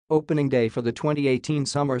Opening day for the 2018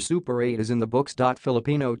 Summer Super 8 is in the books.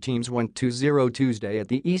 Filipino teams went 2-0 Tuesday at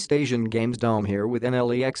the East Asian Games Dome here with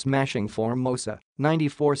NLEX smashing Formosa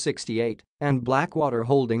 94-68 and Blackwater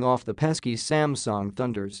holding off the pesky Samsung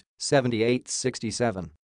Thunders 78-67.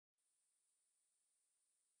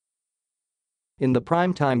 In the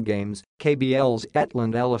primetime games, KBL's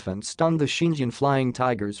Etland Elephants stunned the Xinjian Flying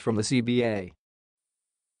Tigers from the CBA.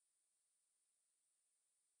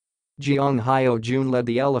 Jeong Hyo Geun led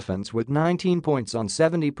the Elephants with 19 points on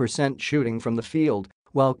 70% shooting from the field,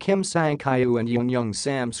 while Kim Sang-kyu and Young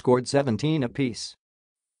Sam scored 17 apiece.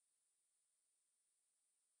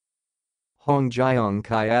 Hong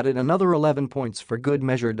Jae-Kai added another 11 points for good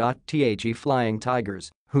measure. The Flying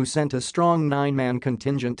Tigers, who sent a strong 9-man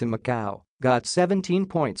contingent to Macau, got 17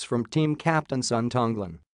 points from team captain Sun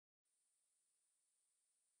Tonglin.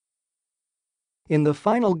 In the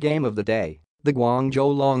final game of the day, the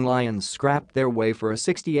Guangzhou Long Lions scrapped their way for a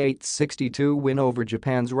 68-62 win over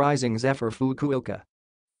Japan's Rizing Zephyr Fukuoka.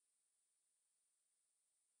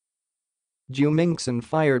 Mingxin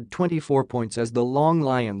fired 24 points as the Long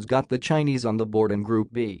Lions got the Chinese on the board in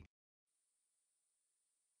Group B.